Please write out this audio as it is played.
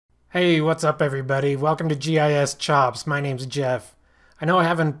Hey, what's up everybody? Welcome to GIS Chops. My name's Jeff. I know I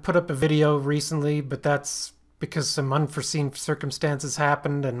haven't put up a video recently, but that's because some unforeseen circumstances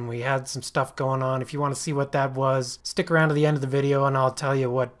happened and we had some stuff going on. If you want to see what that was, stick around to the end of the video and I'll tell you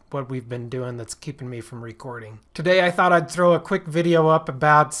what we've been doing that's keeping me from recording. Today I thought I'd throw a quick video up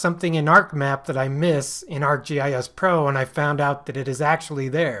about something in ArcMap that I miss in ArcGIS Pro, and I found out that it is actually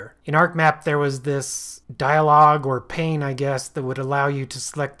there. In ArcMap there was this dialog or pane, I guess, that would allow you to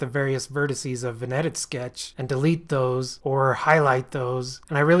select the various vertices of an edit sketch and delete those or highlight those,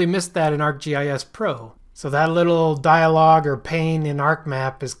 and I really missed that in ArcGIS Pro. So that little dialog or pane in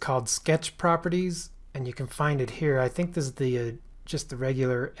ArcMap is called Sketch Properties, and you can find it here. I think this is the just the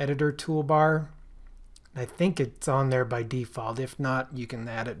regular editor toolbar. I think it's on there by default. If not, you can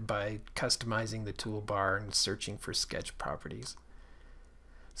add it by customizing the toolbar and searching for Sketch Properties.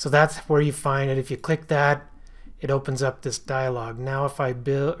 So that's where you find it. If you click that, it opens up this dialog. Now if I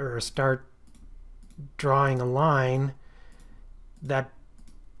build or start drawing a line, that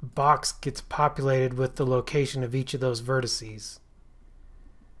box gets populated with the location of each of those vertices.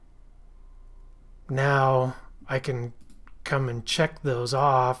 Now I can come and check those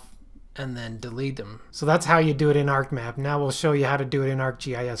off and then delete them. So that's how you do it in ArcMap. Now we'll show you how to do it in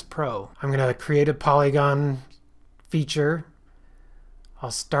ArcGIS Pro. I'm going to create a polygon feature. I'll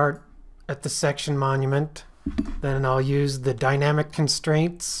start at the section monument. Then I'll use the dynamic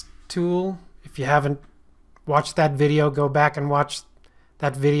constraints tool. If you haven't watched that video, go back and watch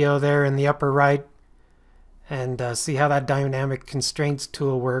that video there in the upper right and see how that dynamic constraints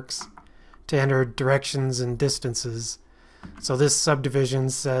tool works to enter directions and distances. So this subdivision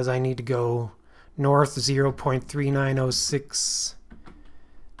says I need to go north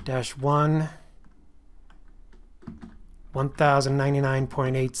 0.3906-1,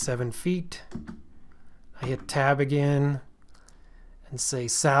 1099.87 feet. I hit tab again and say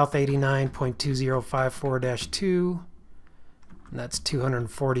south 89.2054-2, and that's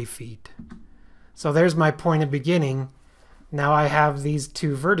 240 feet. So there's my point of beginning. Now I have these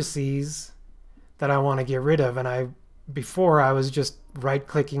two vertices that I want to get rid of, and before I was just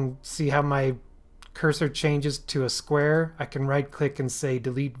right-clicking. See how my cursor changes to a square? I can right-click and say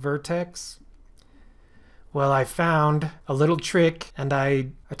delete vertex. Well, I found a little trick, and I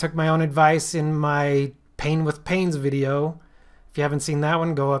took my own advice in my Pane with Panes video. If you haven't seen that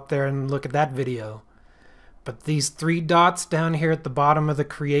one, go up there and look at that video. But these three dots down here at the bottom of the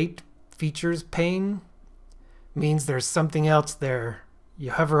Create Features pane means there's something else there.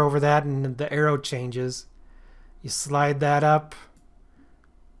 You hover over that and the arrow changes. You slide that up,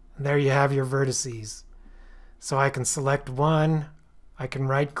 and there you have your vertices. So I can select one, I can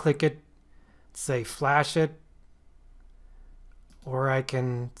right-click it, say flash it, or I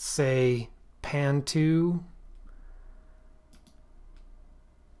can say pan to,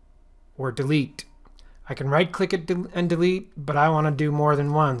 or delete. I can right-click it and delete, but I want to do more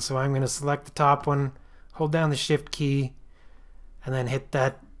than one, so I'm going to select the top one, hold down the Shift key, and then hit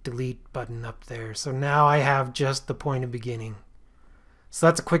that delete button up there. So now I have just the point of beginning. So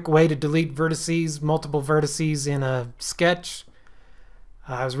that's a quick way to delete vertices, multiple vertices in a sketch.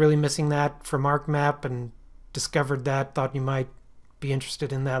 I was really missing that from ArcMap and discovered that, thought you might be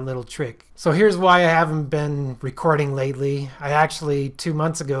interested in that little trick. So here's why I haven't been recording lately. I actually 2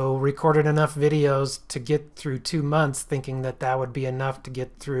 months ago recorded enough videos to get through 2 months, thinking that that would be enough to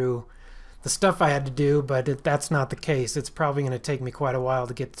get through the stuff I had to do, but that's not the case. It's probably going to take me quite a while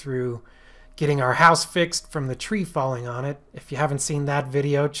to get through getting our house fixed from the tree falling on it. If you haven't seen that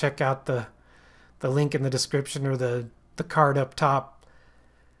video, check out the link in the description or the card up top.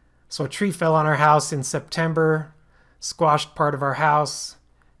 So a tree fell on our house in September, squashed part of our house,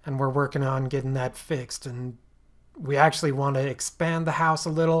 and we're working on getting that fixed. And we actually want to expand the house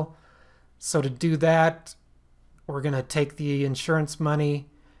a little. So to do that, we're going to take the insurance money,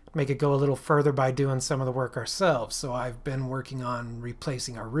 make it go a little further by doing some of the work ourselves. So I've been working on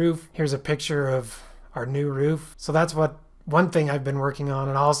replacing our roof. Here's a picture of our new roof. So that's one thing I've been working on.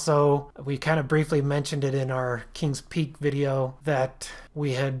 And also we kind of briefly mentioned it in our Kings Peak video that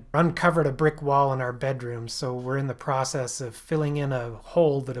we had uncovered a brick wall in our bedroom. So we're in the process of filling in a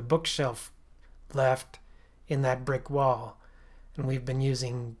hole that a bookshelf left in that brick wall. And we've been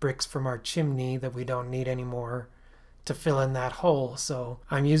using bricks from our chimney that we don't need anymore to fill in that hole. So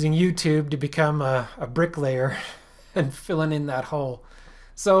I'm using YouTube to become a bricklayer and filling in that hole.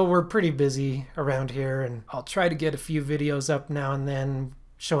 So we're pretty busy around here, and I'll try to get a few videos up now and then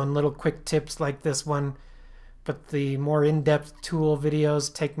showing little quick tips like this one, but the more in-depth tool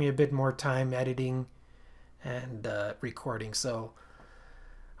videos take me a bit more time editing and recording. So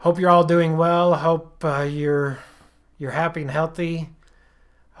hope you're all doing well. Hope you're happy and healthy.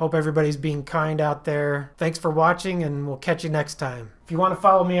 Hope everybody's being kind out there. Thanks for watching, and we'll catch you next time. If you want to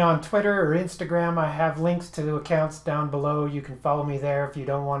follow me on Twitter or Instagram, I have links to the accounts down below. You can follow me there. If you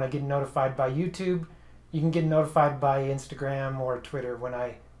don't want to get notified by YouTube, you can get notified by Instagram or Twitter when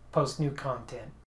I post new content.